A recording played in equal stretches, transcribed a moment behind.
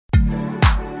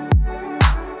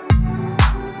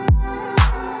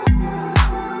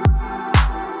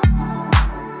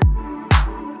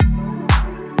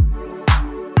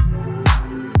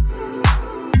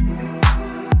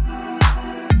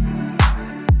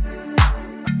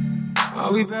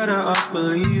Are we better off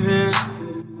believing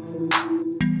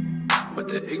what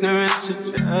the ignorance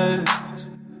suggests?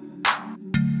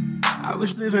 I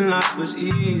wish living life was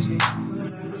easy,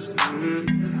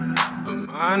 but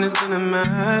mine has been a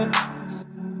mess.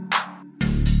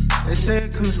 They say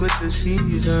it comes with the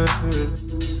season,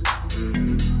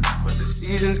 but the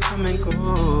seasons come and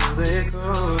go, they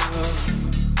go.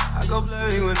 I go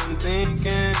blurry when I'm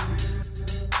thinking,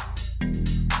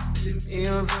 is it me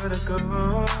or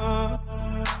vertigo?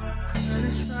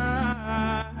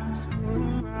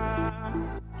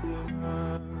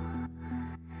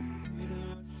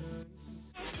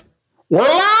 We're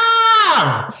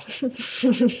live!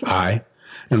 Hi,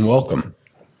 and welcome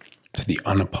to the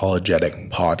Unapologetic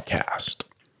Podcast.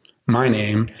 My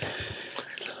name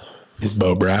is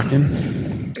Bo Bracken.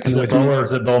 Is it Bo or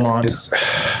is it Beaumont?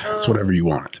 It's whatever you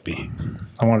want it to be.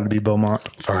 I want it to be Beaumont.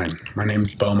 Fine. My name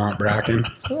is Beaumont Bracken.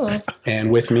 Cool.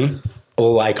 And with me,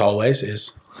 like always,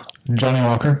 is Johnny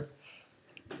Walker.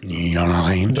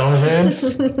 Jonathan.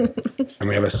 Jonathan. And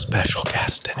we have a special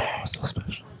guest today. Oh, so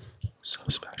special. So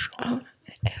special.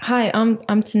 Hi, I'm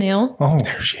Tennille. Oh,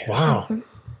 There she is. wow.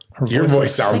 Her Your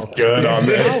voice sounds good on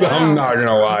this. Oh, wow. I'm not going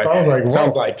to lie. I was like, It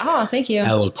sounds like Oh, thank you.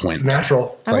 eloquent. It's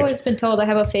natural. I've like- always been told I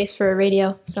have a face for a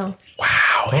radio, so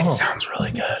Wow, it Oh. sounds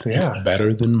really good. Yeah. It's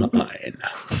better than mine.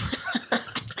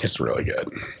 It's really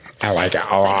good. I like it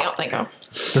a lot. thank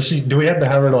you. Do we have to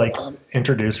have her like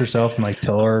introduce herself and like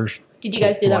tell her? Did you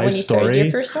guys do that when Life you started story?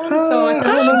 your first one? So I I thought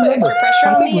don't you put remember. extra pressure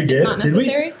I on think me we if it's did. not Did we?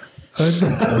 necessary.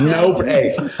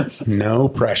 No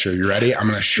pressure. You ready? I'm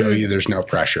going to show you there's no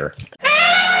pressure.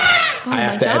 Oh I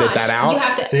have my to edit gosh. that out. You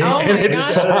have to. See? Oh my And it's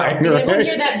gosh! fine, Did anyone right?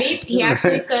 hear that beep? He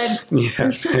actually said,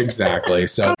 Yeah, exactly.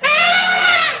 So,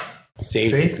 see?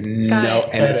 See? No,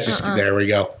 and it's Edit. just, there we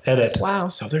go. Edit. "Wow."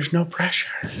 So there's no pressure.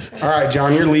 All right,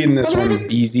 John, you're leading this one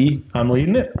easy. I'm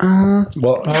leading it.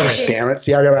 Well, gosh, damn it.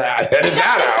 See, I got to edit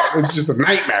that out. It's just a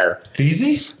nightmare.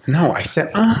 Easy. No, I said,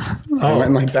 I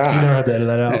went like that. You never had to edit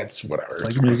that out. It's whatever. It's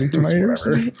like fine. music to my ears.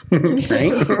 Whatever.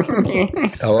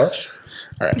 Right? Hello?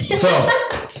 All right. So,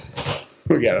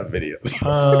 We got a video.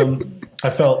 I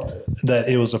felt that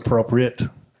it was appropriate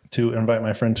to invite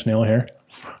my friend Tennille here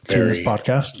to this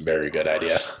podcast. Very good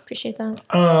idea. Appreciate that.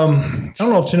 I don't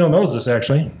know if Tennille knows this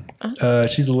actually.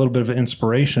 She's a little bit of an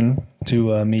inspiration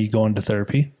to me going to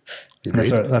therapy. Agreed.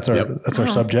 That's our Yep.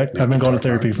 subject. I've been going to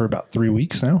therapy for about 3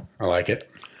 weeks now, I like it.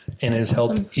 and it has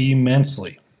helped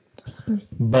immensely.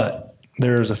 But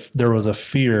there was a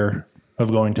fear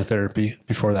of going to therapy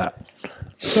before that.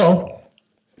 So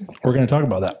we're going to talk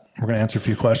about that. We're going to answer a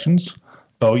few questions.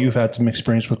 Bo, you've had some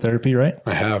experience with therapy, right?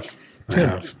 I have.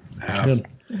 Good.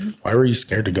 Why were you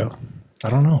scared to go? I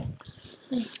don't know.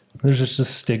 There's just a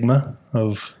stigma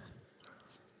of,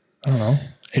 I don't know,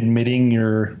 admitting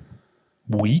you're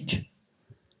weak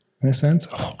in a sense.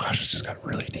 Oh gosh, it just got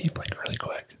really deep, like really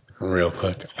quick. Real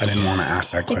quick. I didn't want to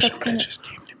ask that think question, that's but it kinda- just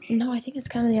came to me. No, I think it's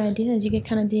kind of the idea is you get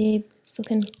kind of deep. Still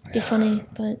can be funny,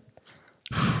 but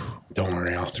Don't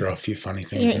worry, I'll throw a few funny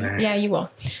things in there. yeah, you will.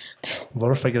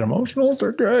 What if I get emotional?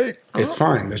 They're great. It's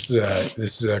fine. This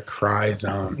is a cry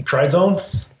zone. Cry zone?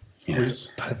 Yes.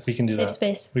 We can do Safe that.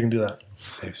 space. We can do that.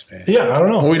 Safe space. Yeah, I don't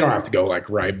know. Well, we don't have to go like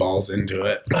right balls into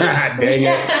it. Dang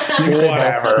it. can say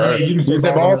Whatever. balls. You can say say balls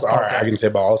on balls? this All right, I podcast. can say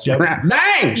balls. Yep.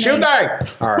 Bang! Shoot bang!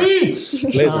 All right.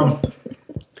 Listen,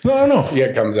 No, I don't know. yeah,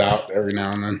 it comes out every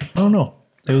now and then. I don't know.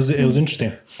 It was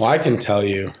interesting. Well, I can tell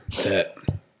you that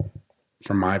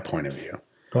from my point of view,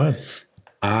 Go ahead.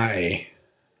 I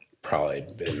probably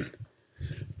been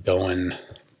going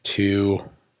to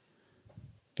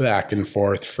back and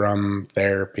forth from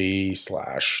therapy /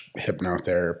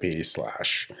 hypnotherapy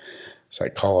 /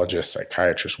 psychologist,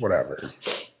 psychiatrist, whatever,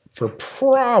 for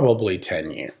probably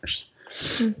 10 years.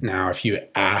 Now, if you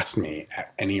asked me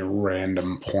at any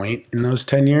random point in those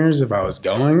 10 years if I was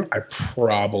going, I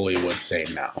probably would say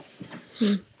no.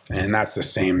 And that's the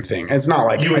same thing. It's not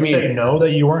like, You would say no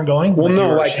that you weren't going? well, Like you no,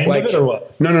 were like, ashamed of it or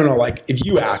what? no. Like, if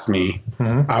you asked me,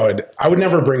 I would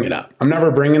never bring it up. I'm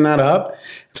never bringing that up.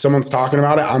 If someone's talking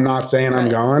about it, I'm not saying I'm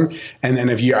going. And then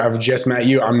if I've just met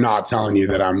you, I'm not telling you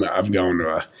that I'm going to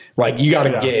a, like, you got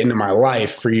to get into my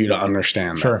life for you to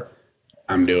understand that Sure.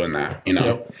 I'm doing that, you know?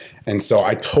 Yep. And so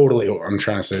what I'm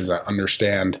trying to say is I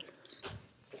understand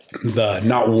the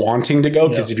not wanting to go,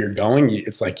 because Yeah. if you're going,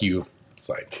 it's like, you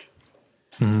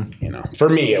know, for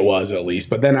me it was at least,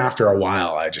 but then after a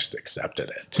while I just accepted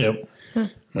it, Yep.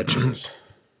 which is,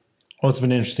 Well, it's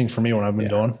been interesting for me when I've been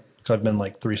going, because I've been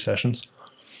like 3 sessions.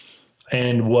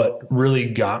 And what really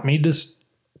got me to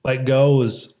like go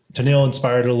was Tennille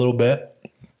inspired it a little bit.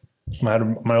 I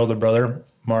had my older brother,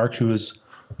 Mark, who is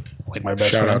like my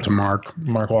best Shout friend. out to Mark.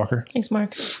 Mark Walker. Thanks,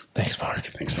 Mark. Thanks, Mark.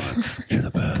 Thanks, Mark. You're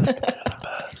the best.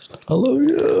 I love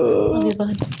you. Love you,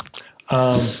 bud.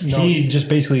 He just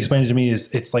basically explained it to me is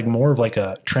it's like more of like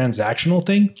a transactional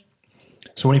thing.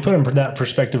 So when you put it in that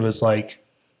perspective, it's like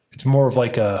it's more of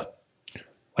like I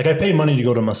pay money to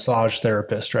go to a massage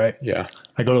therapist, right? Yeah.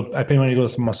 I pay money to go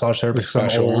to a massage therapist because I'm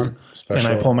Special old, one. and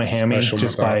I pull my hammy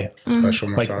just by special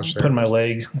like massage putting my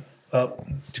therapist. leg up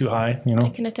too high, you I know.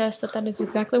 can attest that is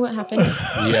exactly what happened.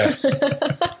 Yes.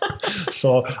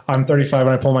 So I'm 35 and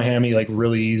I pull my hammy like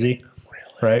really easy,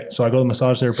 right? So I go to the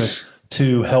massage therapist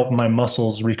to help my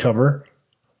muscles recover,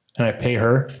 and I pay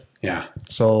her. Yeah.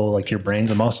 So like your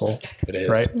brain's a muscle, It is.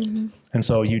 right? And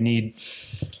so you need,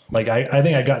 like, I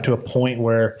think I got to a point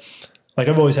where, like,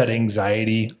 I've always had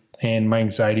anxiety, and my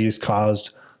anxiety has caused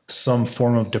some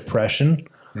form of depression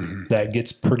that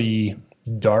gets pretty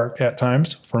dark at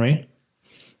times for me.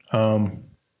 And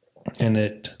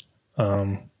it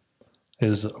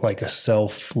is like a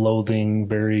self-loathing,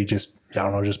 very just, I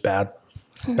don't know, just bad,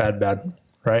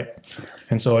 right?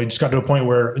 And so I just got to a point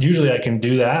where usually I can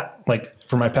do that, like,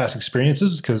 for my past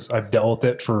experiences, because I've dealt with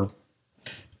it for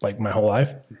like my whole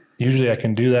life. Usually I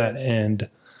can do that and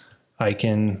I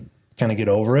can kind of get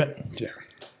over it Yeah.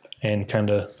 and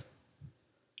kind of,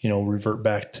 you know, revert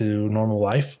back to normal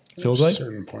life, feels There's like.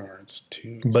 a certain point where it's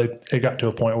too. But it got to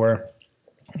a point where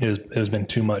it has been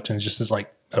too much, and it's just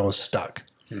like I was stuck.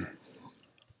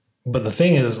 But the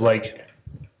thing is, like,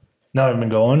 now that I've been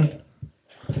going,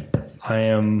 I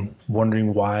am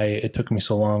wondering why it took me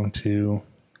so long to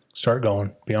start going,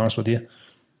 to be honest with you.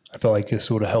 I feel like this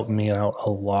would have helped me out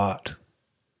a lot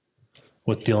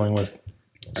with dealing with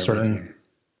certain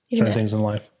Even, things in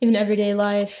life. even everyday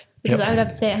life. Because Yep. I would have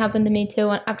to say it happened to me too.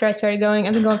 After I started going,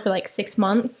 I've been going for like 6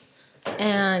 months.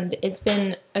 And it's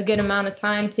been a good amount of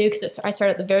time too. Because I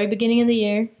started at the very beginning of the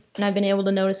year. And I've been able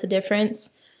to notice a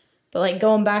difference. But like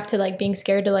going back to like being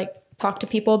scared to like talk to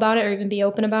people about it or even be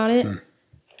open about it.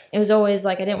 It was always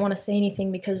like I didn't want to say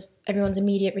anything because everyone's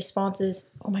immediate response is,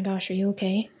 "Oh my gosh, are you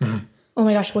okay? Oh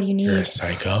my gosh, what do you You're a need?"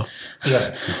 psycho.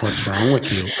 Yeah. What's wrong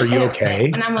with you? Are you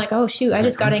okay? And I'm like, "Oh shoot, I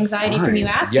just got I'm anxiety from fine. you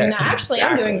asking Yes, that." Actually,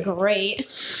 I'm doing exactly.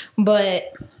 great.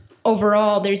 But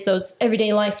overall, there's those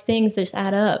everyday life things that just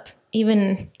add up.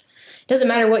 Even it doesn't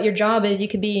matter what your job is. You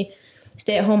could be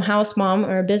stay-at-home house mom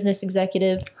or a business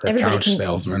executive. Or a couch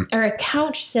salesman. Or a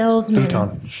couch salesman.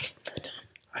 Futon.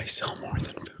 I sell more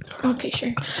than food. Okay,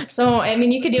 sure. So, I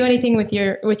mean, you could do anything with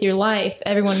your life.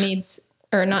 Everyone needs,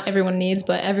 or not everyone needs,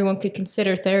 but everyone could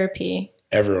consider therapy.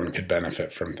 Everyone could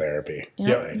benefit from therapy.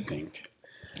 Yeah. I think.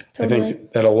 Totally. I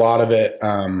think that a lot of it,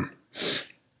 I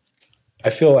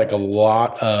feel like a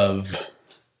lot of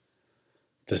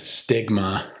the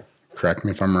stigma, correct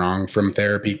me if I'm wrong, from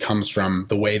therapy comes from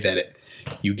the way that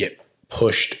you get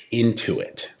pushed into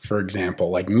it. For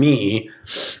example, like me,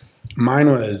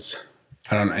 mine was,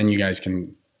 I don't know, and you guys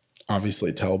can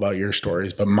obviously tell about your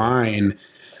stories, but mine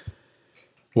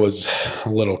was a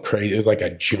little crazy. It was like a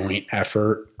joint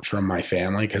effort from my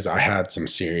family because I had some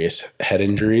serious head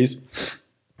injuries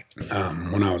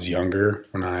when I was younger.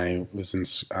 When I was in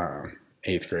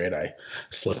 8th grade, I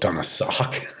slipped on a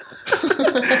sock. Hit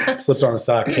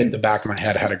the back of my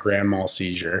head, had a grand mal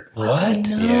seizure. What?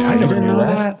 Yeah, I never knew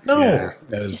that. No. Yeah,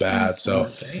 it was bad. So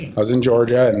insane. I was in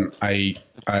Georgia and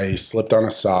I slipped on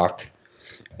a sock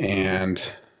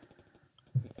and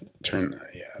turned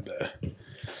the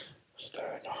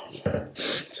static off.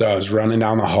 So I was running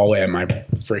down the hallway and my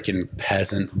freaking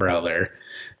peasant brother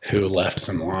who left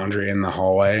some laundry in the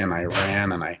hallway, and I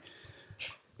ran and I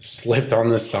slipped on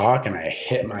the sock and I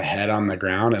hit my head on the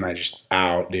ground and I just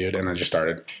dude, and I just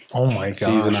started Oh my god.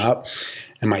 seizing up.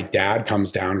 And my dad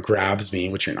comes down, grabs me,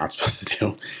 which you're not supposed to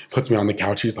do, puts me on the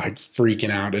couch. He's like freaking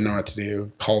out, didn't know what to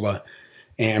do. Call the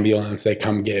ambulance. They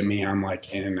come get me. I'm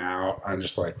like in and out. I'm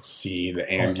just like, see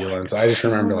the ambulance. I just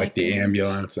remember like the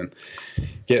ambulance and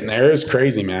getting there. It was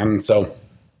crazy, man. And so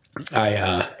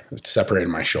I separated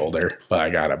my shoulder, but I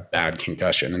got a bad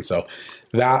concussion. And so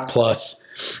that plus,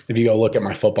 if you go look at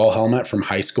my football helmet from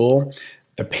high school,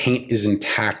 the paint is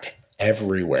intact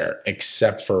everywhere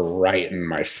except for right in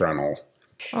my frontal.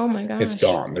 Oh my gosh. It's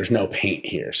gone. There's no paint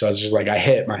here. So I was just like, I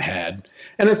hit my head.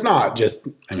 And it's not just,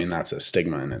 I mean, that's a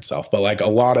stigma in itself, but like a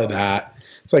lot of that,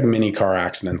 it's like mini car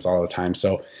accidents all the time.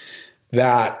 So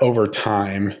that over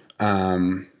time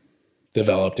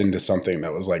developed into something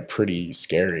that was like pretty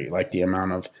scary. Like the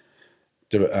amount of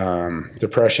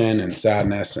depression and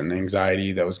sadness and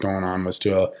anxiety that was going on was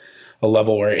to a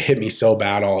level where it hit me so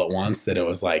bad all at once that it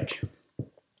was like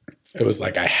there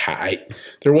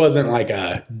wasn't like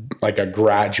a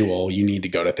gradual, you need to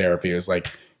go to therapy. It was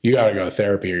like, you got to go to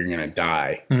therapy or you're going to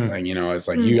die. Like, you know, it's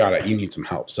like, you need some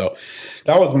help. So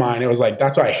that was mine. It was like,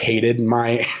 that's why I hated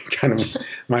my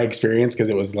my experience, because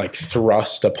it was like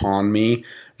thrust upon me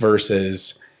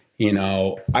versus, you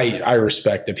know, I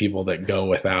respect the people that go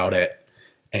without it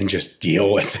and just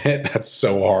deal with it. That's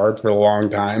so hard for a long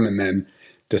time. And then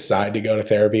decide to go to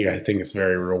therapy. I think it's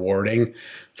very rewarding.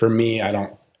 For me,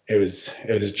 it was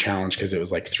a challenge because it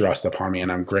was like thrust upon me,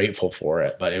 and I'm grateful for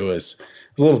it, but it was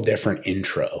a little different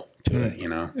intro to it, you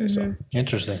know? So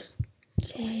Interesting.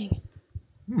 Dang.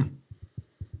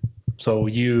 So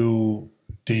do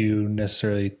you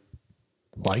necessarily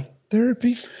like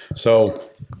therapy? So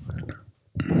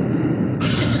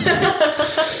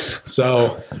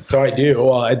I do.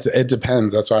 Well, it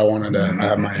depends. That's why I wanted to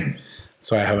have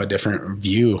so I have a different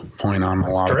viewpoint on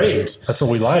a lot of things. That's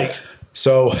what we like.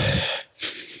 So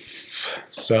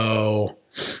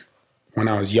when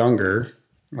I was younger,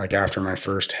 like after my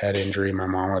first head injury, my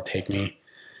mom would take me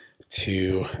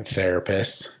to a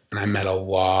therapist, and I met a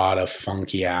lot of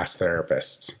funky ass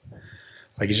therapists.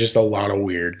 Like, it's just a lot of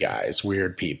weird guys,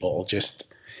 weird people, just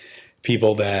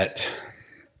people that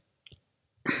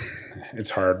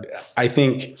it's hard. I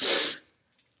think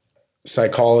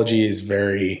psychology is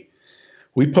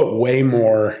we put way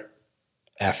more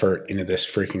effort into this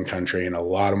freaking country and a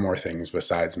lot of more things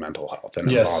besides mental health,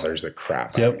 and it bothers the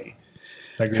crap out of me.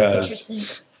 I agree with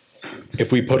Because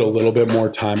if we put a little bit more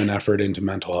time and effort into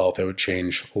mental health, it would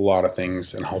change a lot of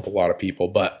things and help a lot of people.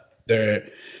 But the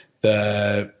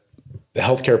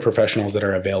healthcare professionals that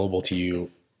are available to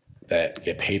you that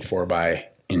get paid for by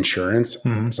insurance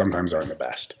sometimes aren't the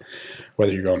best.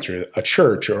 Whether you're going through a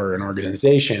church or an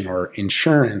organization or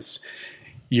insurance,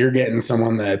 you're getting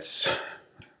someone that's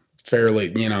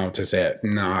fairly, you know, to say it,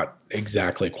 not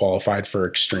exactly qualified for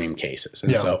extreme cases.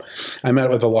 And so I met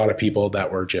with a lot of people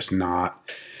that were just not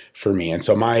for me. And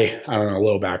so I don't know, a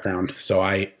little background. So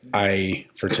I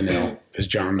for Tennille, because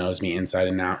John knows me inside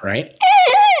and out, right?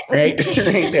 Right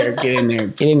there. Get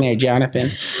in there,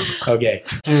 Jonathan. Okay.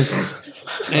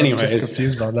 Anyways, just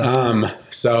confused about that.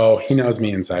 So he knows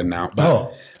me inside and out.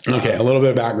 But, okay, a little bit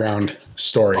of background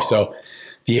story. So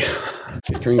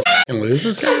can we fucking lose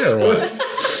this guy or what?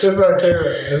 This is my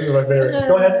favorite.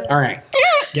 Go ahead. All right.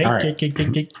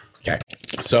 Okay.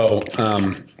 So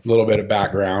a little bit of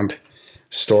background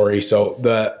story. So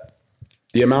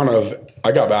the amount of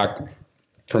I got back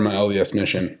from my LDS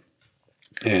mission,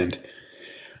 and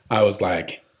I was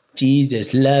like,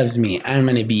 Jesus loves me. I'm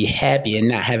going to be happy and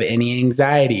not have any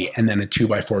anxiety. And then a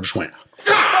 2x4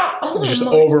 just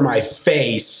went over my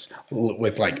face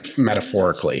with like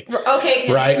metaphorically.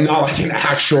 Okay. Right? Not like an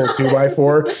actual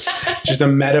 2x4, just a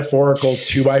metaphorical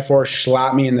 2x4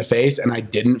 slapped me in the face, and I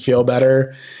didn't feel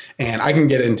better. And I can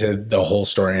get into the whole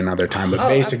story another time, but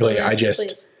basically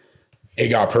it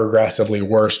got progressively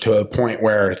worse to a point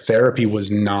where therapy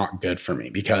was not good for me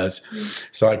because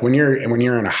so like when you're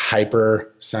in a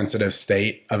hypersensitive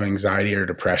state of anxiety or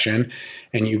depression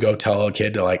and you go tell a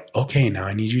kid to like, okay, now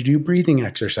I need you to do breathing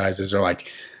exercises or like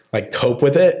cope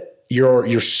with it,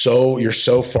 you're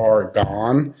so far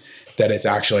gone that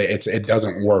it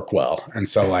doesn't work well. And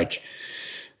so like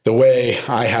the way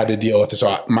I had to deal with it,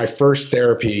 so my first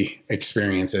therapy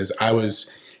experiences, I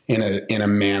was in a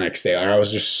manic state. Like I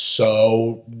was just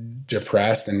so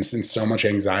depressed and in so much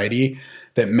anxiety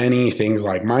that many things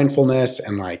like mindfulness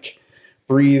and like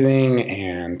breathing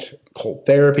and cold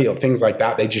therapy, things like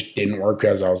that, they just didn't work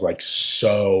because I was like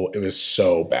it was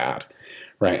so bad.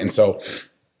 Right. And so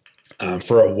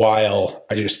for a while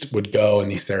I just would go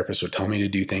and these therapists would tell me to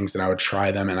do things and I would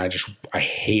try them and I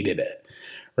hated it.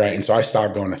 Right. And so I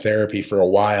stopped going to therapy for a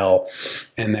while,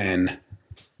 and then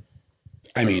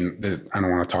I mean, I don't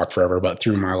want to talk forever, but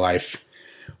through my life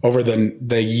over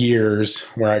the years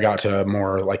where I got to a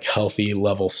more like healthy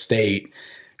level state,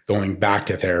 going back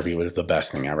to therapy was the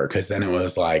best thing ever. Cause then it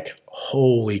was like,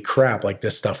 holy crap, like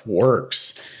this stuff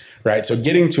works. Right. So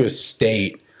getting to a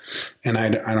state, and I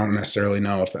don't necessarily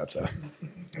know if it's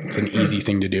an easy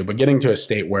thing to do, but getting to a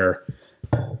state where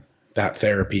that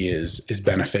therapy is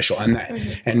beneficial,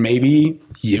 and maybe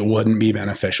it wouldn't be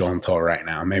beneficial until right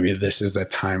now. Maybe this is the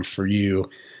time for you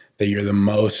that you're in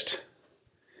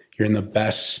the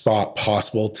best spot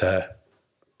possible to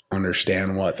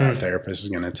understand what that therapist is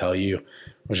going to tell you,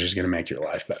 which is going to make your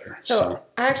life better. So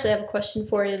I actually have a question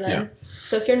for you then. Yeah.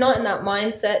 So if you're not in that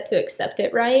mindset to accept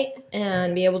it right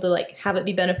and be able to like have it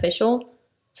be beneficial,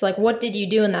 so like what did you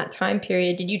do in that time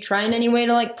period? Did you try in any way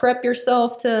to like prep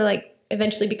yourself to like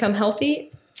eventually become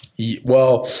healthy?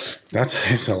 Well,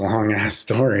 it's a long ass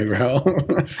story, bro.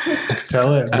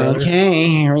 Tell it. Brother. Okay,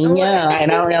 here we go. I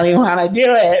don't really want to do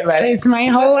it, but it's my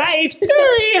whole life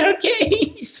story.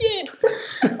 Okay, shit.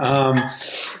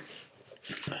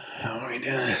 How do we do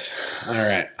this? All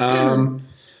right.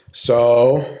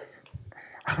 So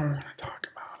I don't want to talk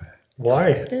about it.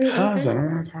 Why? Because I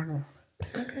don't want to talk about it.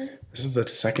 Okay. This is the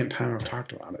second time I've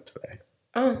talked about it today.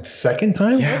 Oh. Second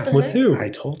time? Yeah. With who? I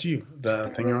told you the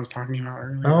thing I was talking about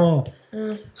earlier. Oh.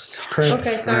 Okay, Secrets. All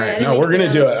sorry. I right. didn't No, mean we're to gonna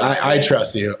put do you it. on the spot. I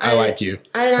trust you. I like you.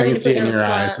 I did not I mean can to see put it you in on the your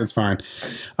spot. eyes. It's fine.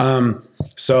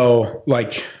 So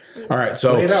like, all right.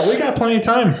 So Lay it out. We got plenty of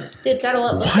time. Dude, saddle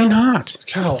up. why not?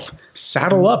 Cal.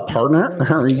 Saddle up, partner.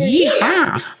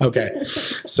 Yeah. Okay.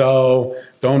 So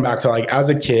going back to like as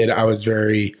a kid, I was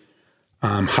very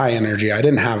high energy. I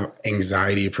didn't have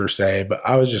anxiety per se, but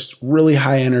I was just really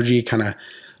high energy, kind of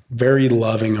very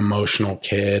loving, emotional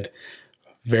kid,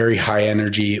 very high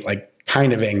energy, like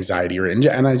kind of anxiety ridden.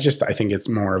 And I think it's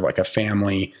more of like a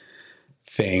family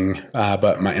thing.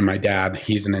 But my dad,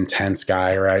 he's an intense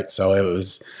guy, right? So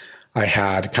I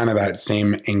had kind of that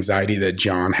same anxiety that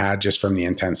John had just from the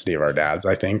intensity of our dads,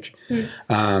 I think.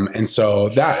 And so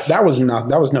that was no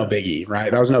biggie,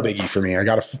 right? That was no biggie for me. I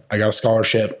got a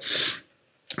scholarship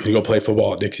to go play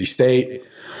football at Dixie State.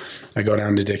 I go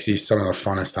down to Dixie, some of the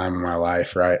funnest time in my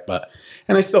life, right?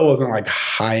 And I still wasn't like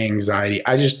high anxiety.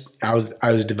 I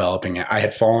was developing it. I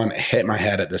had hit my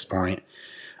head at this point.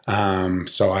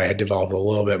 So I had developed a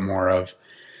little bit more of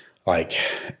like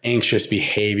anxious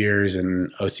behaviors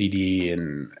and OCD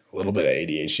and a little bit of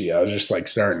ADHD. I was just like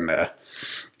starting to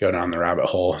go down the rabbit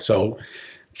hole. So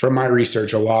from my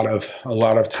research, a lot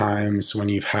of times when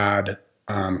you've had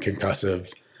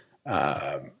concussive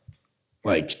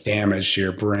like damage to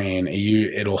your brain,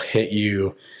 it'll hit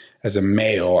you as a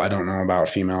male. I don't know about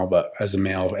female, but as a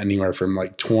male, anywhere from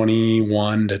like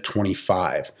 21 to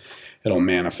 25, it'll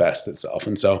manifest itself.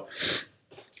 And so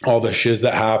all the shiz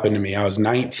that happened to me, I was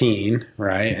 19,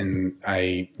 right? And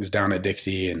I was down at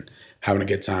Dixie and having a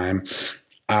good time.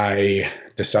 I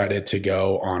decided to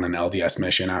go on an LDS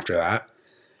mission after that.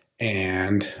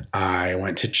 And I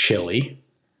went to Chile,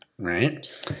 right?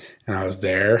 And I was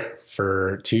there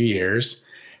for 2 years.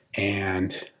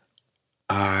 And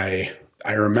I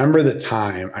remember the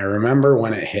time. I remember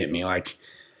when it hit me, like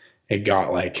it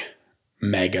got like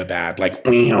mega bad, like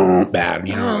bad,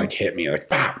 like hit me like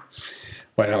bam.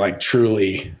 When it like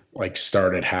truly like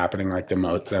started happening, like the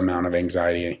amount of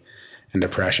anxiety and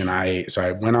depression. So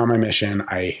I went on my mission.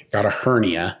 I got a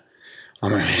hernia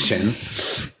on my mission.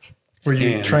 Were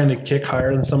you trying to kick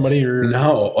higher than somebody or?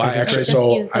 No, I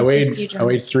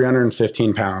weighed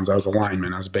 315 pounds. I was a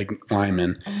lineman. I was a big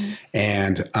lineman.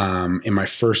 And in my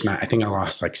first night, I think I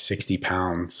lost like 60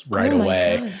 pounds right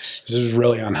away. Gosh. This was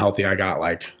really unhealthy.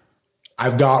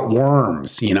 I've got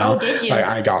worms, Oh, did you?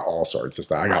 I got all sorts of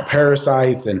stuff. I got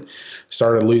parasites and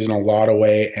started losing a lot of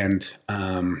weight. And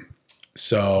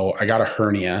so I got a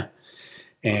hernia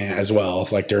and as well,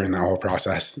 like during that whole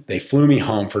process, they flew me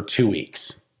home for 2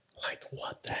 weeks. Like,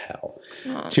 what the hell?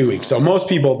 2 weeks. So most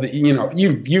people, you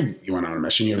went on a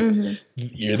mission,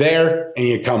 you're there and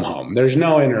you come home. There's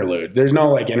no interlude. There's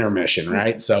no like intermission,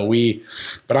 right?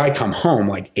 But I come home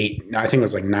like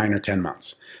 9 or 10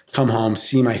 months. Come home,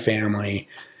 see my family.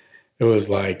 It was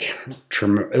like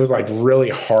really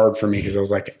hard for me because I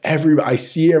was like, I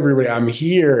see everybody, I'm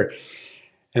here.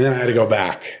 And then I had to go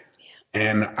back. Yeah.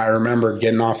 And I remember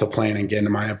getting off the plane and getting to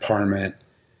my apartment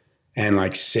and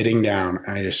like sitting down,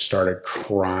 and I just started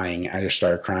crying. I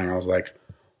was like,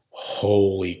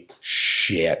 holy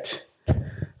shit.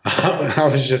 I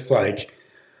was just like,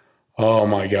 oh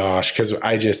my gosh. Cause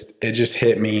it just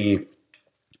hit me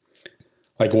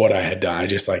like what I had done. I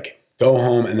just like go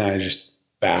home and then I just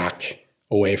back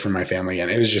away from my family again.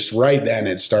 It was just right then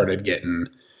it started getting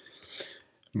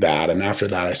bad. And after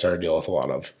that, I started dealing with a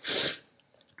lot of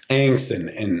angst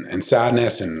and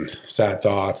sadness and sad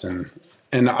thoughts. And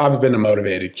I've been a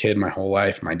motivated kid my whole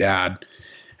life, my dad,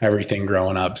 everything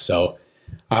growing up. So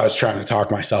I was trying to talk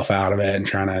myself out of it and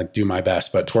trying to do my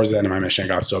best. But towards the end of my mission, it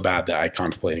got so bad that I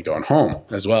contemplated going home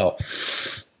as well.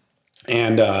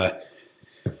 And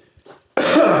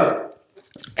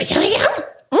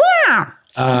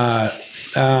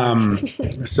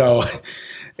so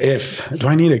do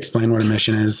I need to explain what a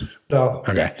mission is? No.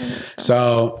 Okay.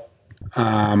 So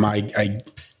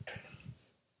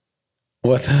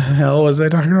what the hell was I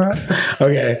talking about?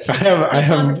 Okay. I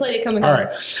have contemplated coming all home.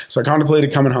 right. So I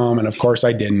contemplated coming home, and of course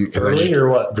I didn't because I just or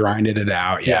what? grinded it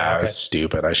out. Yeah, Yeah, I was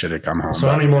stupid. I should have come home. So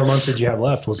how many more months did you have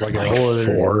left? Was like a whole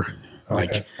other 4,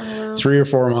 like 3 or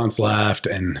 4 months left.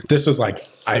 And this was like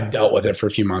I dealt with it for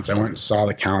a few months. I went and saw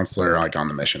the counselor like on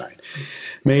the mission. I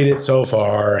made it so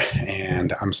far,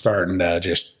 and I'm starting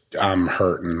to I'm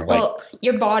hurting. Like, well,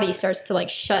 your body starts to like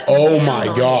shut oh down my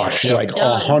on gosh, you. like It's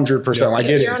done. 100%. Like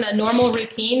You're on a normal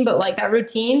routine, but like that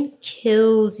routine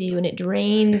kills you and it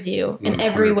drains you in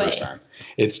every way. 100%.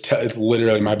 It's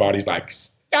literally my body's like,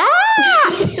 stop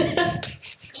it.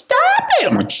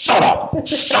 I'm like, shut up,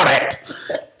 shut it.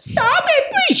 Stop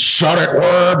it, please. Shut it,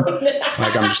 word.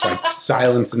 Like, I'm just like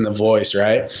silencing the voice,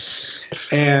 right?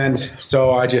 And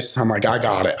so I'm like, I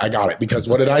got it. Because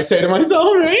what did I say to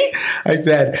myself, right? I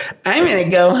said, I'm going to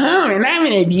go home and I'm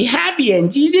going to be happy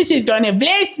and Jesus is going to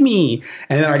bless me.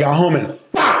 And then I got home and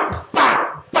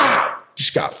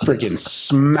just got freaking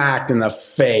smacked in the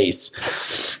face.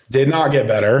 Did not get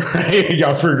better. It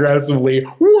got progressively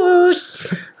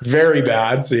worse. Very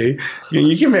bad. See,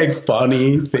 you can make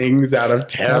funny things out of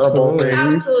terrible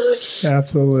things.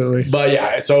 Absolutely. But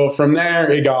yeah, so from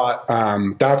there it got,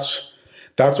 that's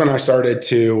when I started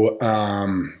to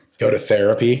go to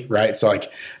therapy, right? So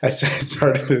like I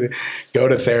started to go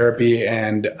to therapy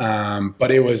and,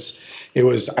 but it was,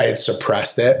 I had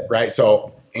suppressed it, right?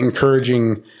 So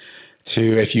encouraging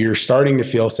to, if you're starting to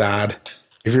feel sad,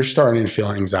 if you're starting to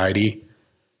feel anxiety,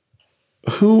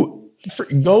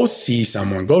 go see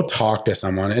someone, go talk to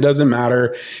someone. It doesn't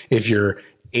matter if you're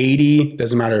 80,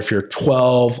 doesn't matter if you're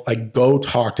 12, like go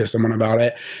talk to someone about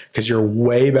it because you're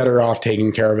way better off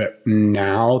taking care of it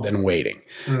now than waiting.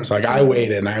 So like I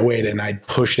waited and I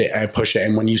pushed it.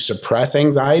 And when you suppress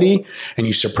anxiety and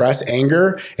you suppress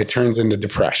anger, it turns into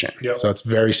depression. Yep. So it's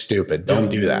very stupid. Don't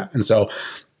do that. And so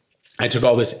I took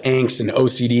all this angst and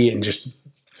OCD and just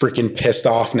freaking pissed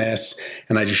offness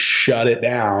and I just shut it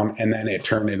down and then it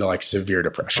turned into like severe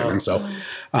depression. And so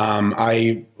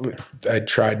I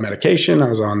tried medication. I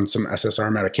was on some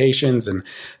SSR medications and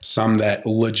some that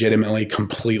legitimately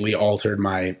completely altered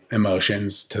my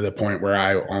emotions to the point where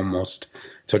I almost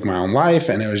took my own life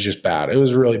and it was just bad. It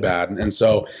was really bad. And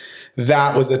so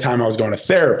that was the time I was going to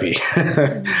therapy.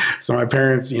 So my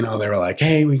parents, they were like,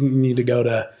 hey, we need to go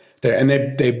to there. And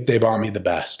they bought me the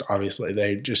best. Obviously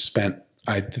they just spent,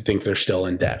 I think they're still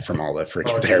in debt from all the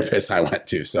freaking therapists I went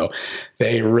to. So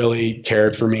they really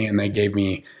cared for me and they gave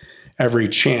me every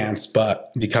chance.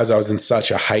 But because I was in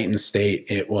such a heightened state,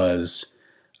 it was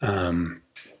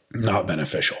not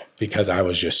beneficial because I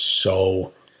was just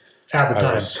so... At the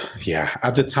time.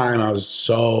 At the time I was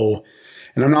so...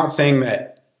 And I'm not saying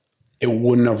that it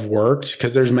wouldn't have worked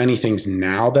because there's many things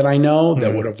now that I know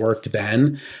that would have worked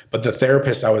then. But the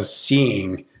therapists I was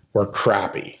seeing were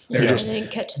crappy. They're just I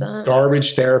didn't catch that.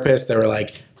 Garbage therapists. They were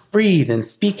like, breathe and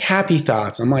speak happy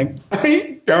thoughts. I'm like,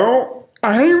 I'm going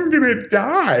to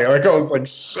die. Like I was like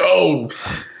so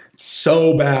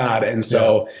bad. And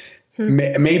so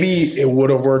maybe it would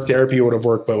have worked. Therapy would have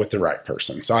worked, but with the right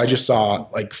person. So I just saw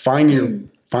like, find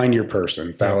your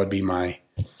person. That would be my...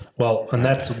 Well, and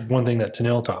that's one thing that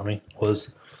Tanil taught me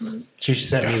was she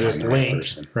sent me this link,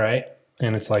 right?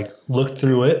 And it's like, look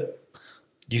through it.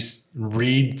 You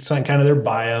read some kind of their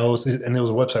bios, and there was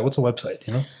a website. What's a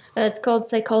website? It's called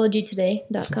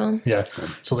psychologytoday.com. Yeah.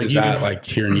 So Is that like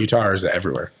here in Utah or is it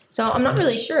everywhere? So I'm not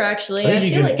really sure actually. I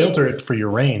think you feel can filter it for your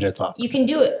range, I thought. You can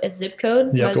do it as zip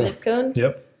code by zip code.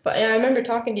 Yep. But I remember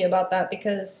talking to you about that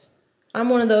because I'm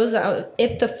one of those that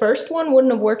if the first one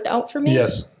wouldn't have worked out for me.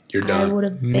 Yes. You're done. I would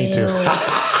have Me too. failed.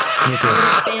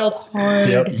 I failed hard.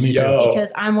 Yep, me too.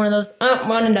 Because I'm one of those,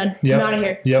 one and done. Yep. I'm out of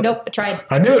here. Yep. Nope, I tried.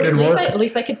 I knew it didn't work. At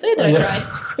least I could say that I tried.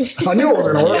 I knew it was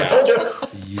going to work. I told you.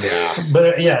 Yeah.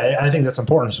 But I think that's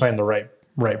important to find the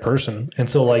right person. And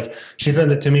so like she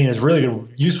sent it to me and it's a really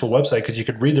good, useful website because you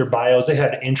could read their bios. They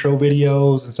had intro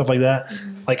videos and stuff like that.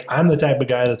 Mm-hmm. Like I'm the type of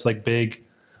guy that's like big,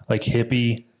 like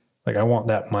hippie. Like I want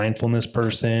that mindfulness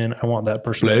person. I want that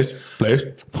person. Blaze.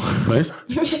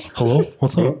 Hello?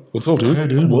 What's up? What's up, dude? Hey,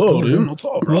 dude. Whoa, dude. What's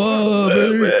up, bro?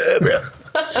 Whoa, baby.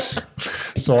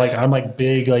 So like I'm like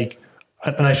big, like,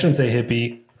 and I shouldn't say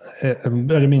hippie,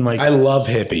 but I mean like I love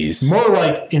hippies. more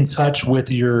like in touch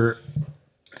with your,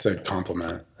 It's a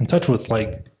compliment. in touch with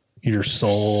like your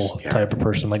soul type of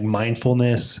person, like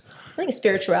mindfulness. I think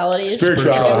spirituality is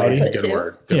Spirituality is a good good too.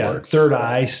 word. Good word. Third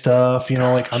eye stuff,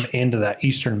 like I'm into that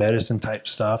Eastern medicine type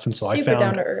stuff. And so I Super found,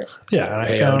 down to earth. and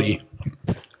I found Peyote.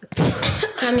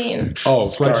 I mean, Oh,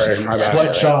 sorry. My bad.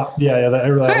 sweatshop. Yeah. That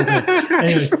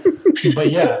anyways, but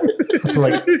yeah. So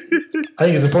like, I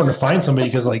think it's important to find somebody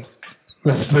because like,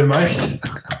 that's been my,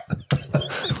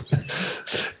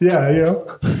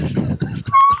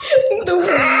 the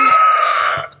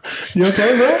worst. You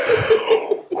okay, bro?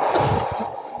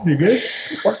 You good?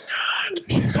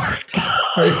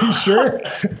 Are you sure?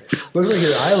 Looks like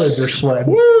your eyelids are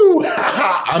sweating. Woo!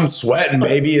 I'm sweating,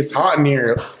 baby. It's hot in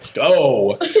here. Let's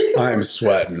go. I'm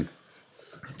sweating.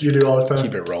 You do all the time.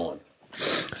 Keep it rolling.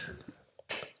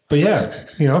 But yeah,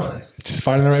 just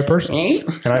finding the right person.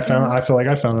 And I feel like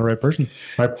I found the right person.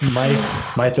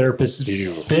 My therapist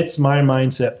fits my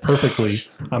mindset perfectly.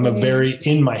 I'm a very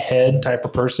in my head type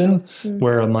of person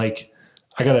where I'm like,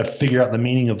 I got to figure out the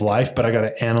meaning of life, but I got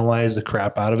to analyze the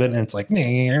crap out of it. And it's like a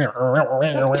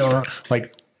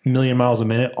million miles a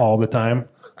minute all the time.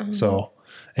 So,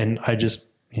 and I just,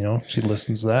 she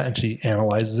listens to that and she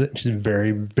analyzes it. She's a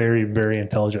very, very, very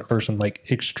intelligent person, like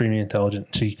extremely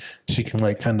intelligent. She can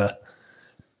like kind of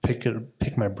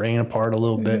pick my brain apart a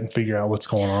little bit and figure out what's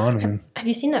going on. And have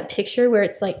you seen that picture where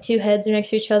it's like two heads are next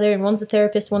to each other and one's the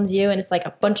therapist, one's you, and it's like a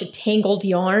bunch of tangled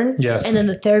yarn? Yes. And then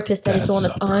the therapist is the one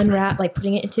that's unwrapped, like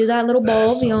putting it into that little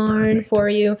ball of yarn for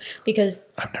you because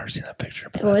I've never seen that picture,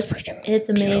 but it's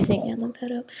amazing. Yeah, look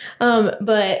that up.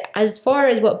 But as far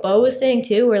as what Bo was saying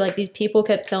too, where like these people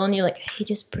kept telling you like, hey,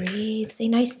 just breathe, say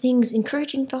nice things,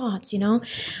 encouraging thoughts,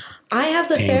 I have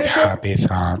the therapist. Happy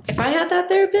thoughts. If I had that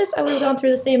therapist, I would have gone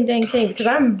through the same dang thing because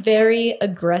I'm very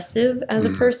aggressive as a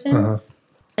person.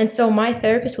 And so my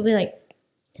therapist will be like,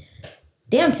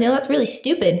 damn, Tennille, that's really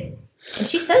stupid. And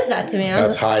she says that to me.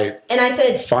 That's high. And I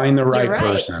said, find the right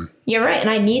person. You're right. And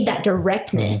I need that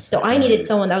directness. So I needed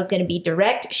someone that was going to be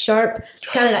direct, sharp,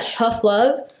 kind of that tough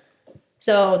love.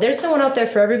 So there's someone out there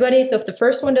for everybody. So if the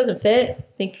first one doesn't fit,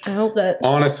 I hope that.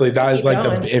 Honestly, that is like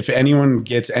going. if anyone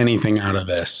gets anything out of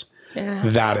this,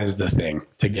 that is the thing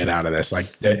to get out of this. Like,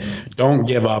 don't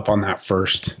give up on that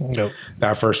first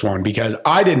one, because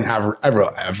I didn't have,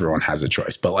 everyone has a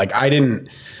choice, but like I didn't,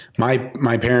 my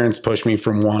parents pushed me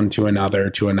from one to another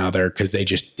because they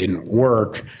just didn't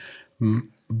work.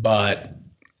 But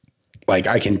like,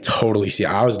 I can totally see,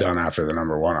 I was done after the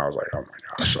number one. I was like, oh my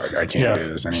gosh, like I can't do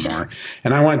this anymore.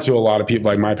 And I went to a lot of people,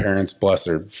 like my parents, bless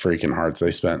their freaking hearts,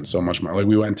 they spent so much money. Like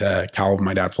we went to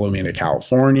my dad flew me into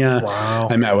California. Wow.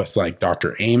 I met with like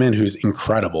Dr. Amen, who's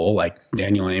incredible. Like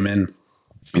Daniel Amen,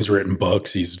 he's written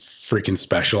books. He's freaking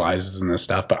specializes in this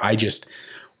stuff. But I just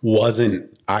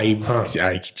wasn't,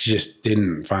 I just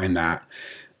didn't find that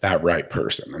right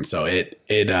person. And so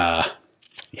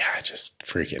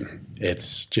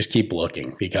just keep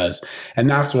looking and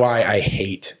that's why I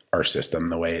hate our system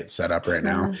the way it's set up right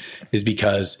now, is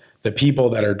because the people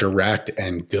that are direct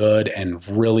and good and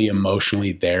really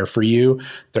emotionally there for you,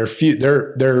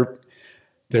 they're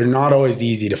not always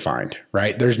easy to find,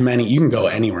 right? There's many, you can go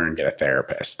anywhere and get a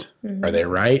therapist. Are they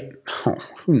right? Oh,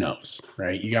 who knows,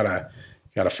 right? You gotta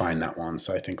find that one.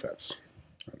 So I think that's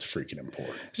freaking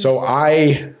important. So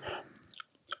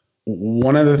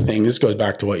one of the things, this goes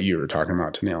back to what you were talking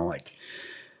about, Tennille, like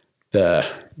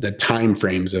the time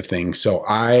frames of things. So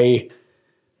I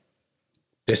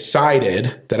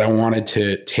decided that I wanted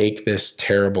to take this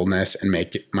terribleness and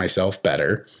make it myself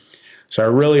better. So I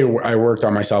worked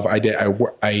on myself. I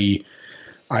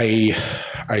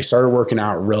started working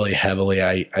out really heavily.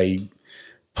 I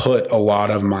put a lot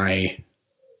of my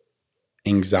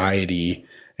anxiety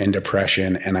and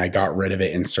depression, and I got rid of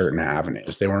it in certain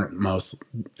avenues. They weren't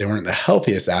the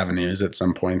healthiest avenues at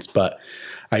some points, but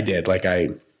I did. Like I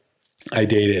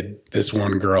dated this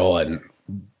one girl and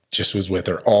just was with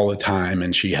her all the time,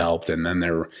 and she helped. And then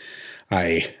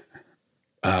I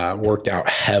worked out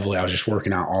heavily. I was just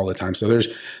working out all the time. So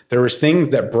there was things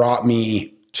that brought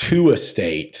me to a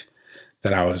state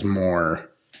that I was more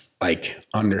like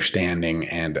understanding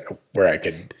and where I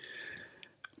could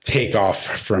take off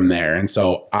from there. And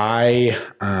so I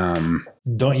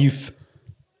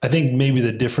think maybe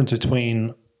the difference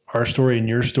between our story and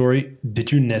your story,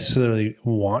 did you necessarily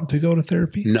want to go to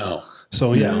therapy? No.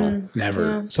 So no, never.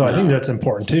 Yeah. So I think that's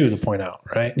important too to point out,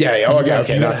 right? Yeah.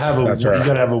 Okay. You gotta have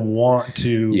a want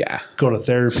to Yeah. go to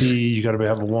therapy. You gotta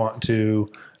have a want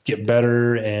to get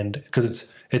better, and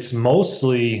because it's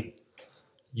mostly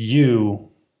you,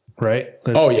 right?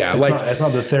 It's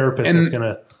not the therapist that's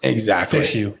gonna fix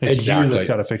you. It's you that's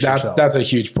got to fix yourself. That's a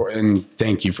huge portion. And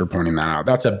thank you for pointing that out.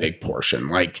 That's a big portion.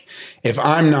 Like if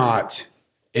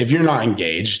you're not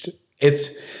engaged,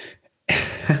 it's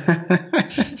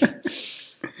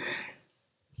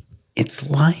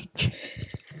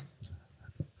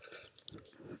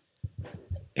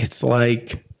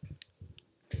like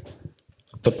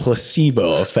the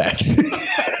placebo effect.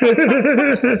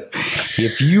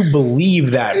 If you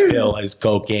believe that pill has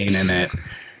cocaine in it,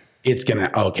 it's gonna,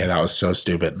 okay, that was so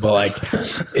stupid. But like,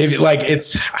 if like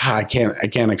it's, I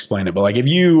can't explain it. But like, if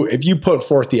you put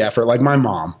forth the effort, like my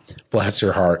mom, bless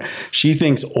her heart, she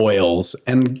thinks oils,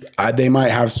 and they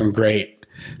might have some great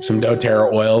some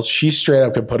doTERRA oils. She straight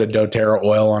up could put a doTERRA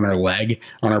oil on her leg,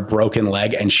 on her broken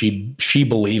leg, and she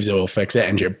believes it will fix it,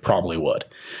 and it probably would.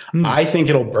 I think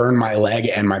it'll burn my leg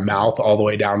and my mouth all the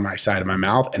way down my side of my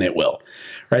mouth, and it will.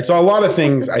 Right. So a lot of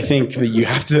things I think that you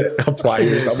have to apply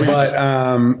yourself, but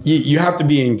you have to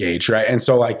be engaged. Right. And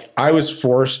so like I was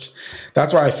forced.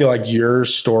 That's why I feel like your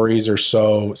stories are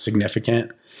so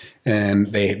significant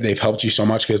and they've helped you so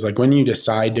much. Cause like when you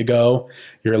decide to go,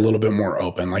 you're a little bit more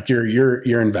open. Like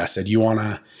you're invested. You want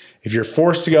to, if you're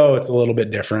forced to go, it's a little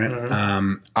bit different.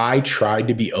 Mm-hmm. I tried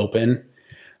to be open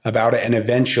about it, and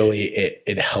eventually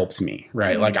it helped me,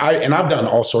 right? Like I've done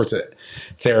all sorts of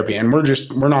therapy, and we're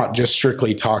not just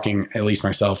strictly talking, at least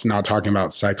myself, not talking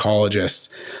about psychologists.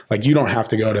 Like you don't have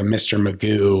to go to Mr.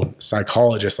 Magoo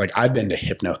psychologist. Like I've been to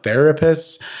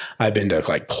hypnotherapists, I've been to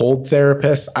like cold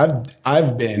therapists.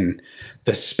 I've been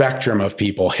the spectrum of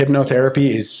people.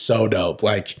 Hypnotherapy is so dope.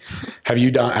 Like have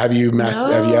you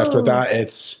effed with that?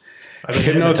 It's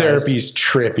hypnotherapy is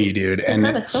trippy, dude. And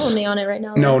kind of selling me on it right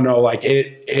now. No, like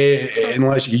it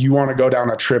unless you want to go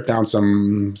down a trip down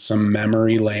some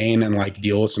memory lane and like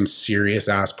deal with some serious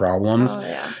ass problems,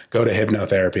 go to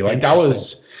hypnotherapy. Like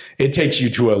it takes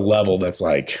you to a level that's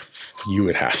like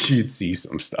you'd see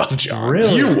some stuff, John.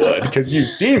 Really? You would, because you've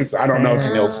seen, I don't know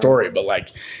Tennille's story, but like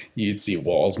you'd see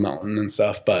walls melting and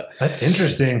stuff. But that's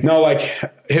interesting. No, like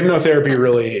hypnotherapy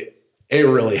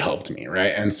really helped me,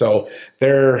 right? And so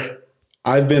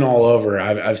I've been all over.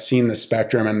 I've seen the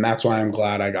spectrum, and that's why I'm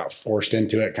glad I got forced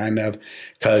into it, kind of,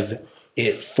 because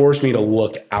it forced me to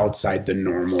look outside the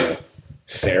normal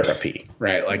therapy,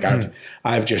 right? Like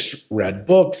I've just read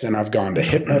books and I've gone to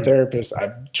hypnotherapists.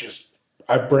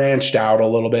 I've branched out a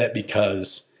little bit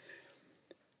because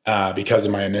of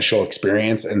my initial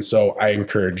experience, and so I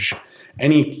encourage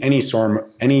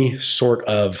any sort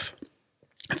of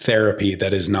therapy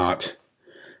that is not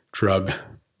drug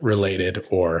related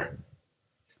or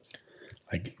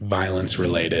like violence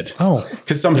related. Oh,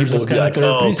 because some people would be like,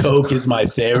 "Oh, Coke is my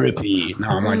therapy." No,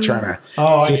 I'm like trying to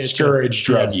discourage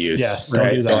drug use. Yes,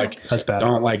 right. So like, that's bad.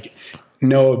 Don't like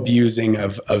no abusing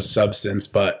of substance,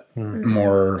 but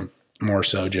more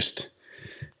so just.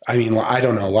 I mean, I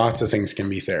don't know. Lots of things can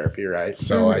be therapy, right?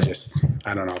 So I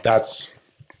don't know. That's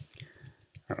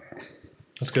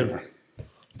good.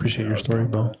 Appreciate your story,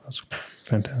 Bo. That's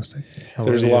fantastic.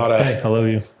 There's a lot of. I love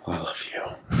you. I love you.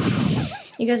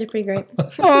 You guys are pretty great.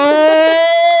 That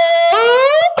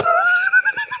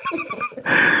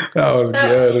was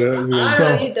good. It was good. I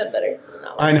don't know, you've done better.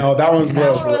 No. I know that was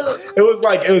it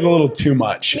was a little too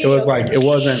much. It was like it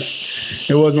wasn't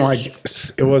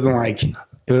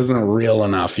real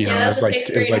enough, you know. Yeah, it was like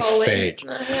fake.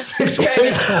 Sixth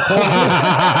grade.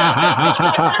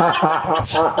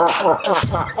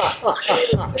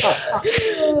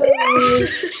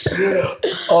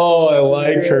 Oh, I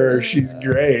like her. She's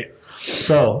great.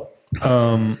 So,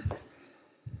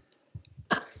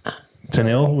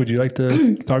 Tennille, would you like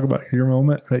to talk about your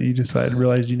moment that you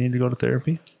realized you need to go to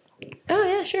therapy? Oh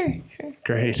yeah, sure.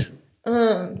 Great.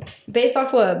 Based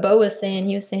off what Bo was saying,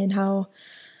 he was saying how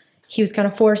he was kind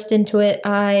of forced into it.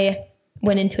 I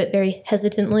went into it very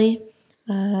hesitantly.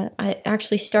 I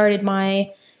actually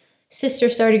my sister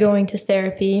started going to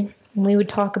therapy, and we would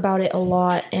talk about it a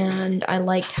lot, and I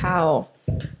liked how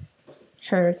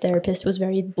her therapist was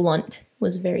very blunt,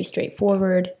 was very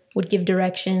straightforward, would give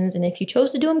directions, and if you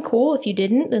chose to do them, cool. If you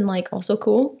didn't, then like also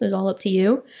cool. It was all up to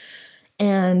you.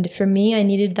 And for me, I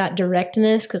needed that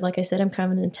directness because, like I said, I'm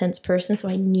kind of an intense person, so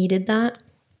I needed that.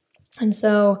 And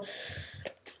so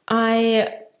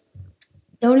I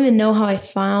don't even know how I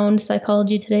found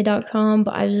psychologytoday.com,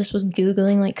 but I was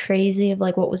Googling like crazy of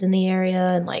like what was in the area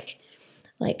and like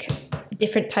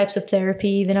different types of therapy.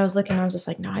 Even I was just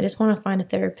like, no, I just want to find a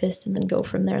therapist and then go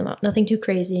from there. Nothing too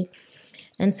crazy.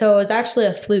 And so it was actually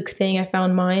a fluke thing. I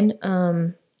found mine.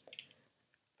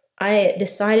 I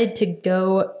decided to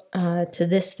go to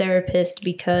this therapist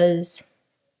because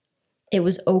it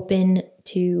was open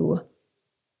to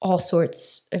all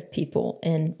sorts of people,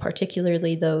 and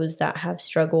particularly those that have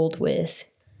struggled with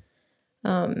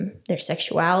their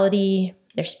sexuality,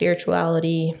 their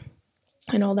spirituality,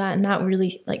 and all that. And that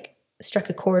really like struck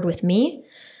a chord with me.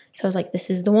 So I was like, this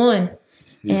is the one.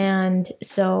 Yeah. And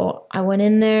so I went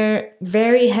in there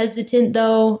very hesitant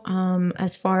though,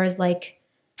 as far as like,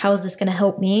 how is this going to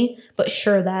help me? But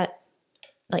sure that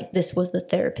like this was the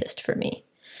therapist for me.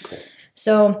 Cool.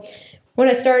 So when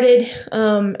I started,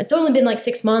 it's only been like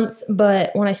 6 months,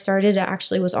 but when I started, it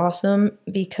actually was awesome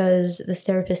because this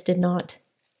therapist did not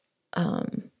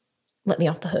let me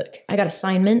off the hook. I got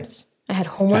assignments. I had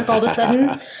homework all of a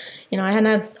sudden. I hadn't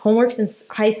had homework since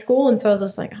high school. And so I was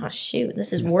just like, oh, shoot,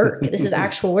 this is work. This is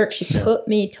actual work. She put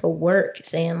me to work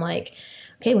saying like,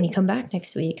 okay, when you come back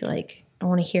next week, like, I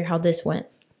want to hear how this went.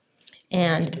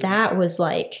 And that was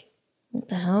like, what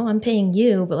the hell? I'm paying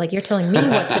you, but like, you're telling me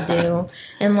what to do.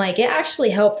 And like, it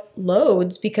actually helped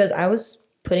loads because I was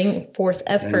putting forth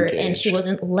effort and she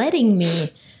wasn't letting me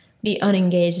be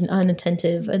unengaged and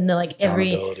unattentive. And like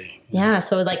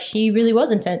so like she really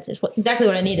was intense. It's exactly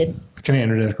what I needed. Can I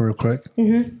interject real quick?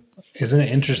 Mm-hmm. Isn't it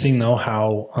interesting though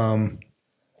how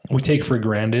we take for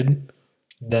granted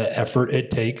the effort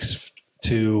it takes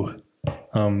to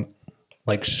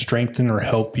like strengthen or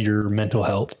help your mental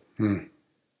health? You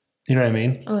know what I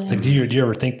mean? Oh, yeah. Like, do you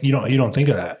ever think you don't think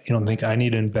of that? You don't think I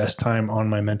need to invest time on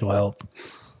my mental health?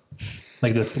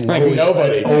 Like that's like always,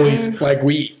 nobody. that's always like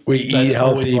we eat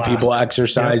healthy, people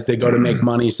exercise, they go to make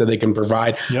money so they can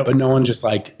provide. But no one just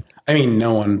like, I mean,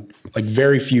 no one, like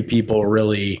very few people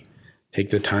really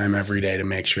take the time every day to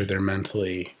make sure they're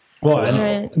mentally well.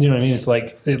 And, you know what I mean? It's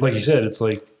like you said, it's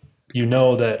like,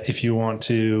 that if you want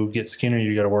to get skinnier,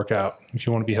 you got to work out. If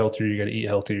you want to be healthier, you got to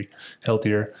eat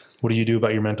healthier. What do you do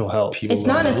about your mental health? It's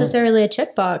not necessarily a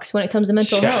checkbox when it comes to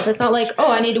mental health. It's not like,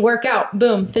 oh, I need to work out.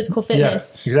 Boom, physical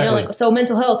fitness. Yeah, exactly. Like, so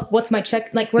mental health, what's my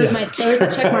check? Like, where's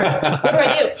the check mark? What do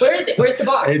I do? Where is it? Where's the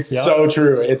box? It's so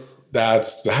true. That's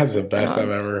the best I've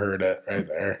ever heard it right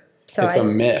there. So it's a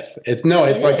myth. It's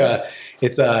like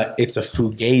it's a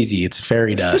fugazi. It's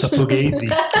fairy dust. A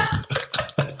fugazi.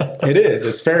 It is.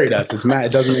 It's fairy dust. It's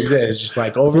it doesn't exist. It's just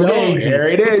like over there. Here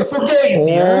it is. It's a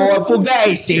fugazi. Oh,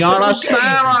 fugazi.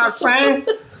 Understand?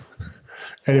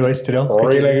 Anyways, Tadell.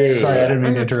 Sorry, I didn't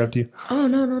mean to interrupt you. Oh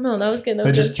no. That was good.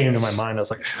 That just came to my mind. I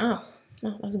was like, oh,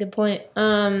 no, that was a good point.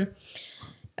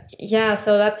 Yeah,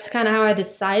 so that's kind of how I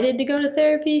decided to go to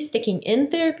therapy. Sticking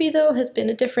in therapy, though, has been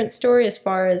a different story as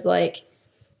far as, like,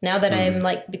 now that I'm,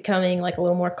 like, becoming, like, a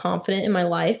little more confident in my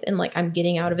life and, like, I'm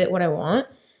getting out of it what I want.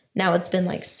 Now it's been,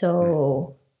 like,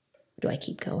 so do I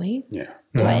keep going? Yeah.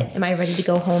 Am I ready to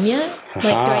go home yet? Like, do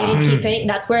I need to keep paying?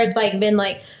 That's where it's, like, been,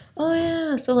 like, oh,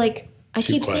 yeah, so, like, I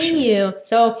keep seeing you.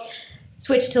 So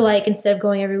switch to, like, instead of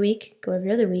going every week, go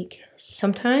every other week.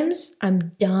 Sometimes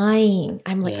I'm dying.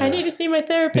 I'm like, I need to see my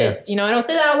therapist. I don't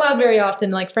say that out loud very often,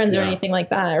 like friends or anything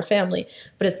like that, or family.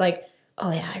 But it's like,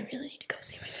 oh yeah, I really need to go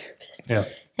see my therapist. Yeah.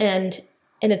 And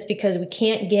it's because we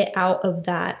can't get out of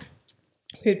that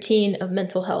routine of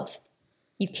mental health.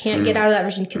 You can't get out of that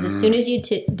routine because as soon as you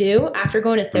do, after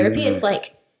going to therapy, it's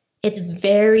like, it's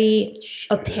very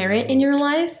apparent in your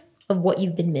life of what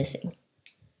you've been missing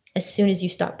as soon as you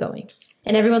stop going.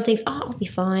 And everyone thinks, oh, I'll be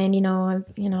fine.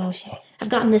 I've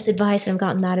gotten this advice and I've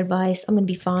gotten that advice. I'm going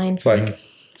to be fine. It's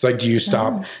like, do you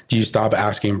stop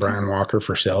asking Brian Walker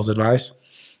for sales advice?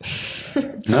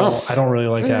 No, I don't really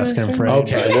like asking him for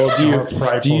anything. Okay,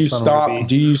 well, do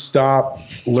you stop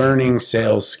learning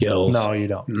sales skills? No, you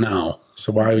don't. No.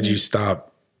 So why would you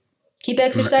stop? Keep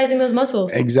exercising those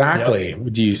muscles. Exactly. Yep.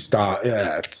 Do you stop?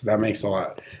 Yeah, that makes a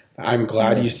lot. I'm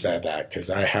glad you said that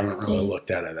because I haven't really looked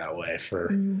at it that way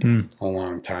for a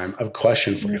long time. I have a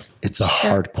question for you. It's a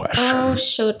hard question. Oh,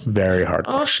 shoot. Very hard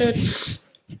question. Oh, shoot.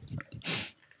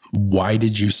 Why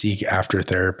did you seek after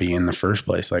therapy in the first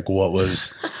place? Like, what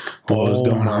was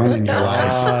going on in your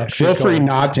life? Feel free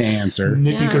not to answer.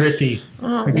 Nitty gritty.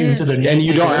 And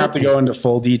you don't have to go into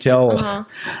full detail.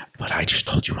 But I just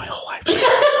told you my whole life.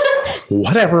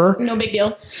 Whatever. No big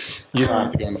deal. You don't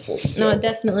have to go into full detail. No, it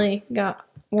definitely got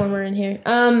warmer in here.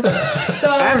 So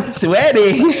I'm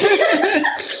sweating.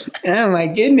 Oh my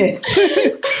goodness.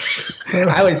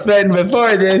 I was sweating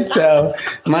before this, so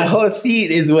my whole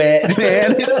seat is wet,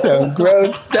 man. It's some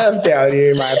gross stuff down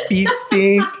here. My feet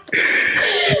stink.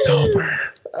 It's over.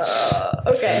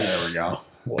 Okay. There we go.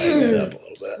 Lighten it up a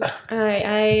little bit. All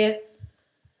right.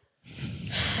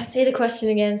 I say the question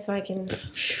again so I can.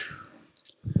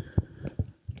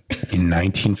 In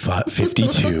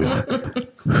 1952,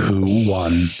 who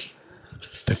won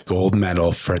the gold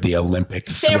medal for the Olympic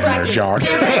swimmer jog?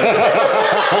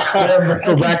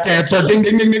 Back answer. Ding,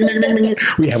 ding, ding, ding, ding, ding, ding.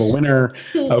 We have a winner.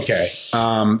 Okay.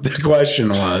 The question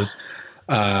was,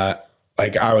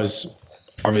 like, I was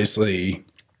obviously,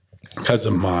 because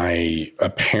of my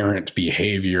apparent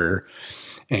behavior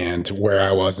and where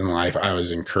I was in life, I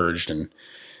was encouraged, and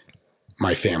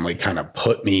my family kind of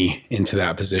put me into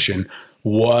that position.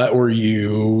 What were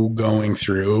you going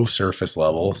through, surface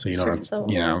level? So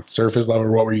surface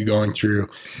level. What were you going through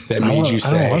that made you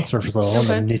say? I don't want surface level. I want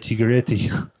the nitty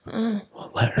gritty.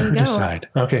 Well, let her decide.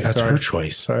 Okay, that's her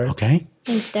choice. Sorry. Okay.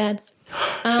 Thanks, dads.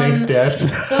 Thanks, dads.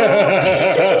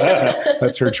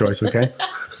 That's her choice. Okay.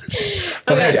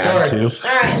 Okay. Dad too.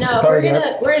 All right. No,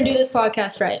 we're gonna do this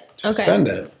podcast right. Okay. Send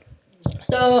it.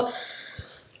 So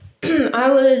I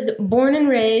was born and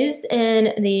raised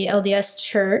in the LDS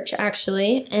church,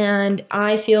 actually, and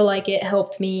I feel like it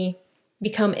helped me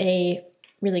become a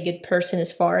really good person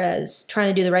as far as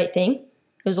trying to do the right thing.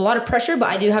 There's a lot of pressure, but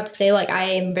I do have to say, like, I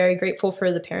am very grateful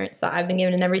for the parents that I've been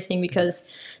given and everything, because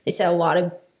they set a lot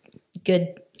of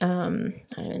good, I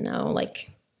don't know, like,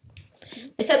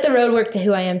 they set the roadwork to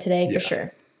who I am today, for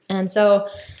sure. And so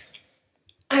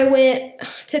I went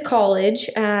to college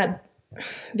at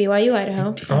BYU,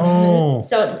 Idaho. Oh.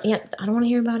 So, yeah, I don't want to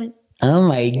hear about it. Oh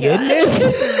my goodness.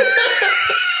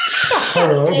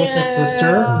 Hello, this is Sister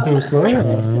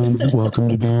Dusler. Welcome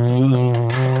to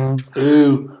BYU.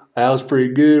 Ooh, that was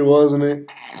pretty good, wasn't it?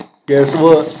 Guess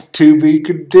what? To be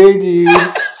continued.